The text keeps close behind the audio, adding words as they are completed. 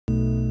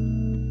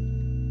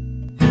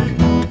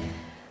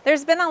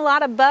There's been a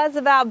lot of buzz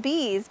about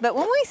bees, but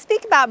when we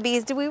speak about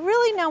bees, do we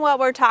really know what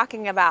we're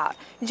talking about?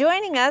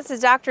 Joining us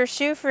is Dr.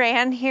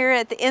 Shufran here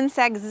at the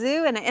Insect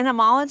Zoo, and an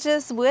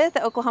entomologist with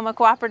Oklahoma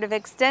Cooperative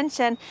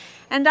Extension.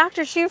 And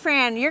Dr.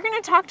 Shufran, you're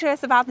going to talk to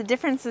us about the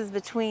differences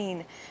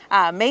between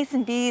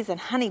mason bees and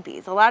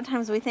honeybees. A lot of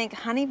times we think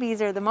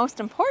honeybees are the most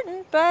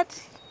important,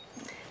 but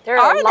there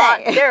are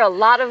a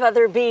lot of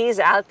other bees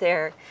out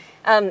there.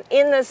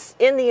 In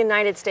the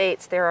United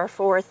States, there are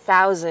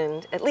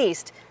 4,000 at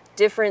least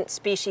different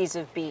species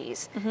of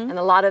bees, and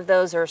a lot of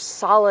those are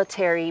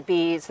solitary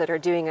bees that are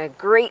doing a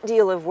great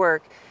deal of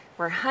work,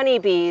 where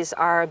honeybees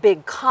are a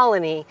big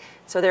colony,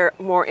 so they're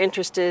more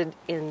interested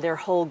in their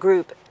whole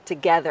group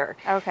together.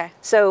 Okay.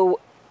 So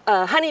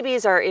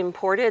honeybees are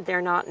imported,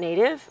 they're not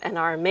native, and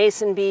our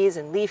mason bees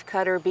and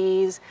leafcutter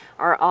bees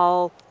are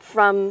all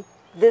from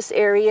this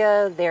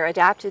area. They're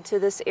adapted to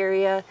this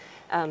area.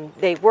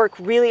 They work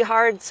really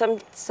hard. Some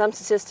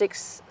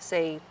statistics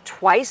say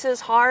twice as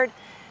hard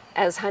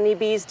as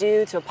honeybees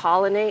do to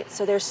pollinate,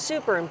 so they're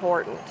super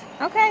important.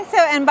 Okay, so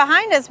and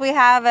behind us we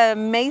have a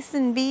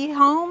mason bee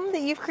home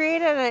that you've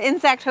created, an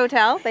insect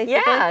hotel, basically.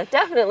 Yeah,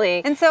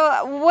 definitely. And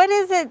so what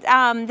is it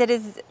that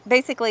is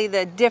basically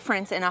the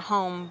difference in a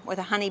home with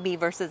a honeybee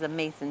versus a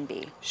mason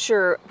bee?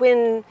 Sure.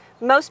 When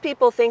most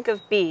people think of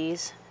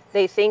bees,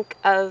 they think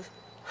of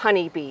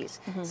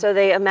honeybees. So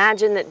they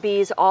imagine that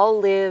bees all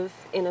live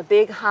in a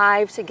big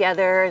hive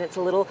together, and it's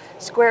a little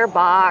square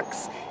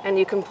box, and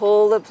you can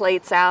pull the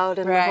plates out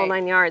and the whole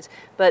 9 yards.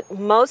 But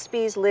most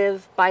bees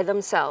live by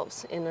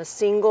themselves in a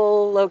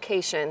single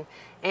location,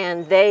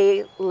 and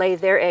they lay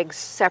their eggs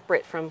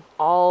separate from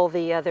all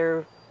the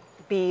other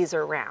bees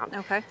around.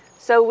 Okay.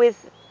 So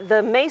with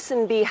the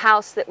mason bee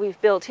house that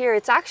we've built here,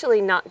 it's actually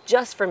not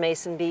just for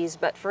mason bees,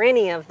 but for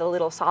any of the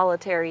little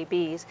solitary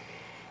bees.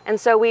 And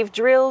so we've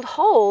drilled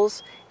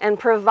holes and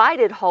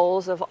provided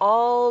holes of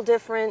all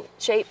different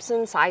shapes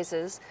and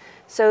sizes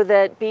so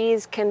that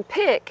bees can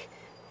pick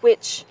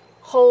which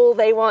hole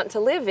they want to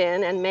live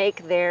in and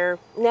make their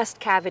nest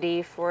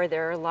cavity for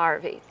their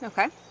larvae.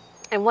 Okay.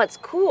 And what's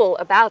cool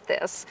about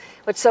this,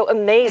 what's so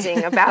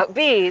amazing about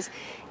bees,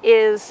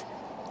 is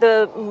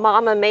the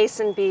mama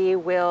mason bee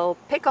will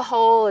pick a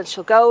hole and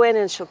she'll go in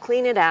and she'll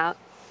clean it out,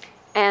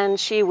 and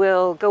she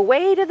will go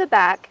way to the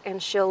back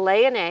and she'll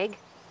lay an egg.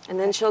 And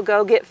then she'll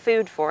go get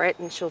food for it,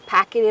 and she'll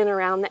pack it in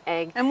around the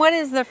egg. And what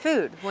is the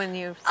food when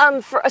you...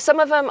 For some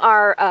of them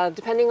are,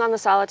 depending on the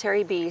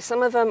solitary bee,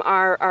 some of them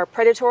are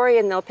predatory,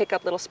 and they'll pick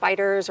up little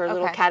spiders or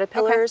little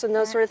caterpillars and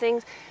those sort of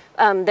things.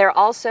 They're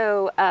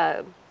also,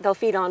 they'll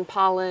feed on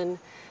pollen,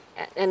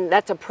 and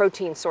that's a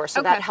protein source,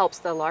 so that helps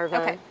the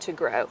larva to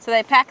grow. So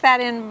they pack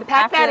that in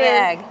after the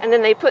egg. And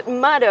then they put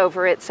mud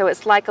over it, so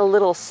it's like a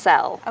little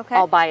cell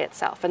all by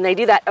itself. And they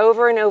do that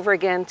over and over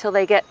again till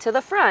they get to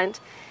the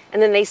front,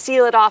 and then they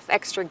seal it off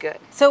extra good.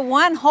 So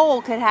one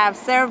hole could have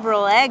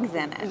several eggs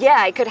in it?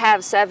 Yeah, it could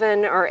have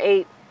 7 or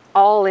 8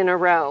 all in a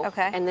row.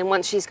 Okay. And then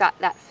once she's got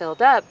that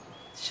filled up,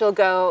 she'll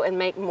go and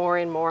make more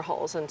and more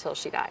holes until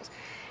she dies.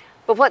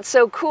 But what's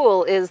so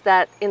cool is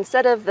that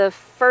instead of the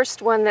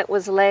first one that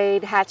was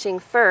laid hatching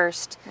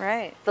first,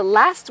 the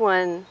last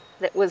one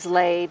that was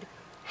laid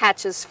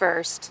hatches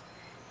first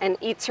and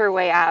eats her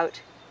way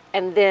out,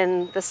 and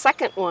then the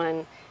second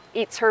one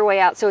eats her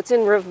way out. So it's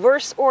in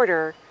reverse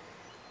order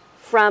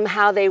from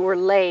how they were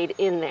laid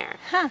in there.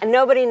 And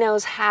nobody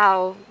knows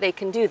how they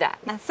can do that.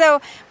 So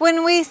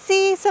when we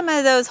see some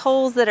of those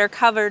holes that are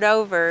covered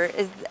over,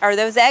 are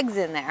those eggs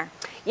in there?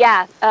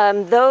 Yeah,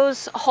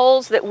 those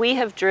holes that we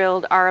have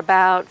drilled are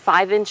about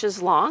 5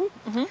 inches long.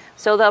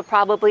 So they'll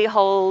probably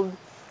hold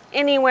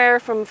anywhere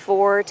from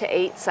 4 to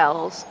 8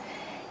 cells.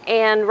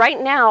 And right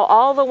now,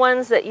 all the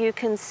ones that you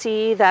can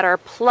see that are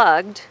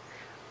plugged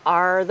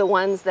are the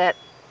ones that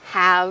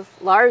have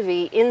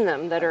larvae in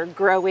them that are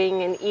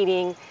growing and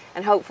eating,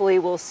 and hopefully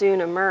will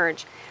soon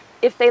emerge.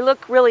 If they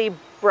look really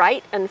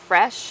bright and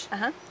fresh,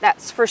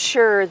 that's for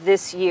sure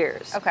this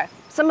year's. Okay.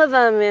 Some of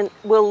them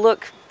will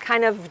look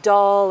kind of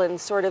dull and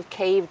sort of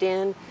caved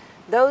in.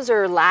 Those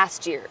are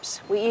last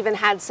year's. We even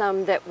had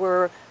some that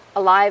were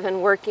alive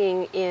and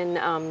working in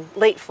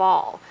late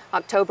fall,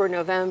 October,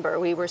 November.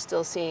 We were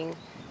still seeing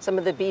some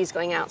of the bees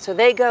going out. So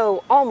they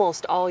go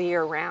almost all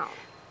year round.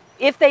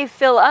 If they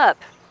fill up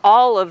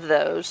all of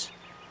those,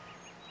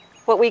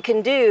 what we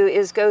can do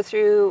is go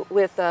through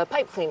with a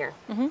pipe cleaner.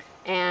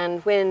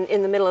 And when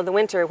in the middle of the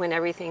winter, when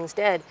everything's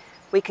dead,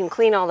 we can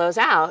clean all those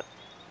out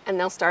and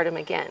they'll start them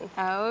again.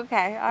 Oh,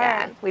 okay, all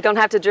right. We don't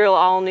have to drill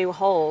all new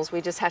holes.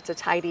 We just have to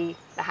tidy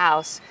the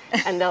house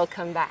and they'll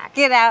come back.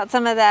 Get out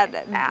some of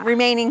that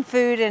remaining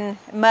food and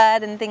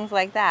mud and things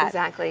like that.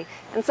 Exactly.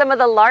 And some of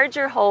the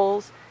larger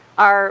holes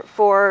are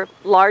for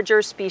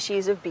larger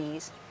species of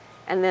bees.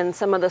 And then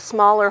some of the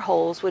smaller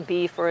holes would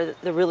be for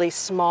the really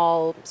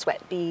small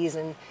sweat bees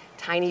and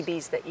tiny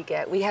bees that you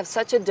get. We have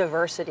such a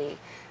diversity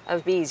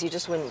of bees, you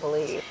just wouldn't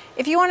believe.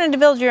 If you wanted to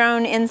build your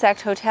own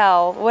insect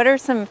hotel, what are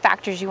some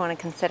factors you want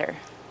to consider?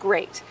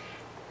 Great.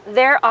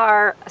 There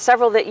are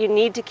several that you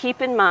need to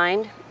keep in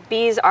mind.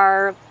 Bees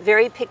are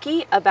very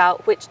picky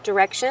about which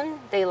direction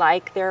they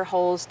like their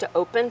holes to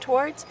open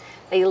towards.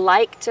 They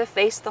like to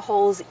face the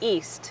holes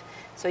east.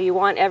 So you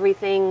want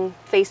everything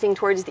facing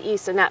towards the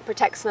east, and that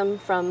protects them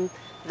from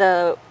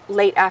the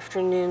late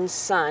afternoon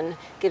sun,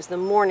 gives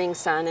them morning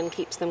sun and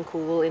keeps them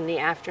cool in the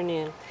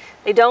afternoon.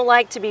 They don't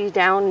like to be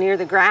down near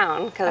the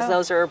ground because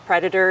those are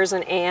predators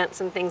and ants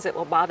and things that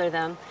will bother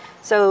them.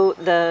 So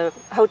the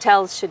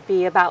hotels should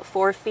be about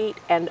 4 feet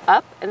and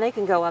up, and they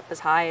can go up as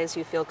high as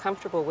you feel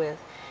comfortable with.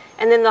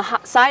 And then the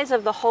size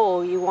of the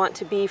hole you want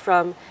to be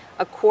from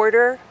a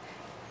quarter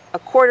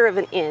of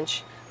an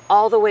inch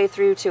all the way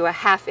through to a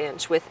 ½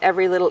 inch with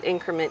every little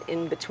increment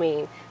in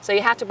between. So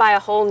you have to buy a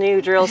whole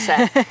new drill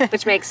set,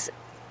 which makes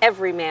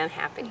every man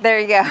happy. There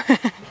you go.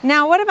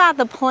 Now, what about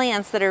the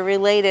plants that are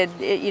related,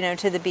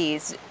 to the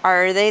bees?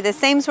 Are they the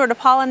same sort of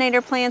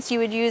pollinator plants you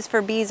would use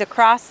for bees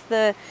across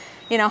the,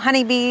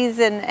 honeybees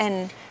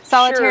and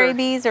solitary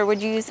bees, or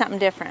would you use something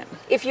different?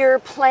 If you're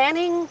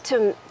planning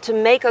to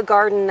make a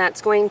garden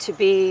that's going to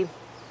be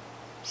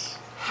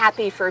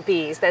happy for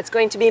bees, that's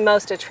going to be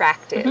most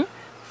attractive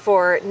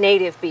for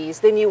native bees,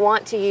 then you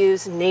want to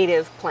use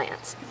native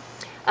plants.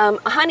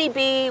 A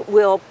honeybee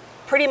will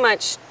pretty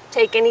much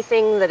take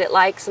anything that it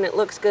likes and it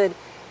looks good.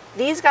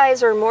 These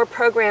guys are more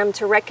programmed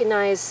to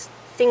recognize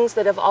things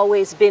that have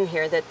always been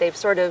here, that they've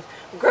sort of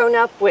grown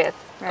up with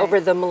over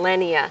the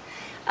millennia.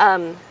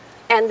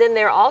 And then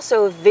they're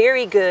also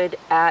very good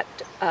at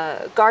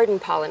garden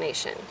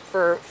pollination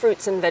for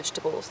fruits and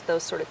vegetables,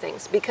 those sort of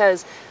things,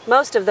 because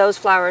most of those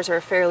flowers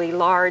are fairly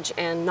large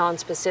and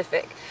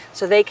non-specific.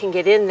 So they can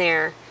get in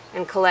there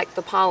and collect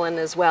the pollen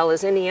as well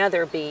as any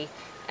other bee,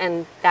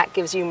 and that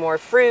gives you more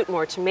fruit,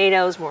 more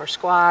tomatoes, more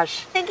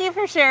squash. Thank you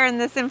for sharing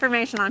this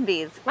information on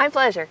bees. My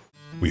pleasure.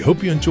 We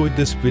hope you enjoyed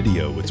this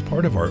video. It's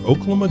part of our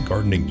Oklahoma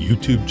Gardening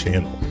YouTube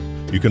channel.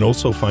 You can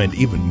also find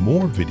even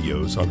more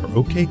videos on our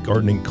OK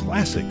Gardening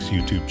Classics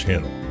YouTube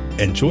channel.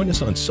 And join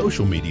us on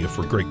social media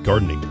for great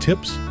gardening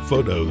tips,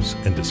 photos,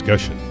 and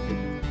discussion.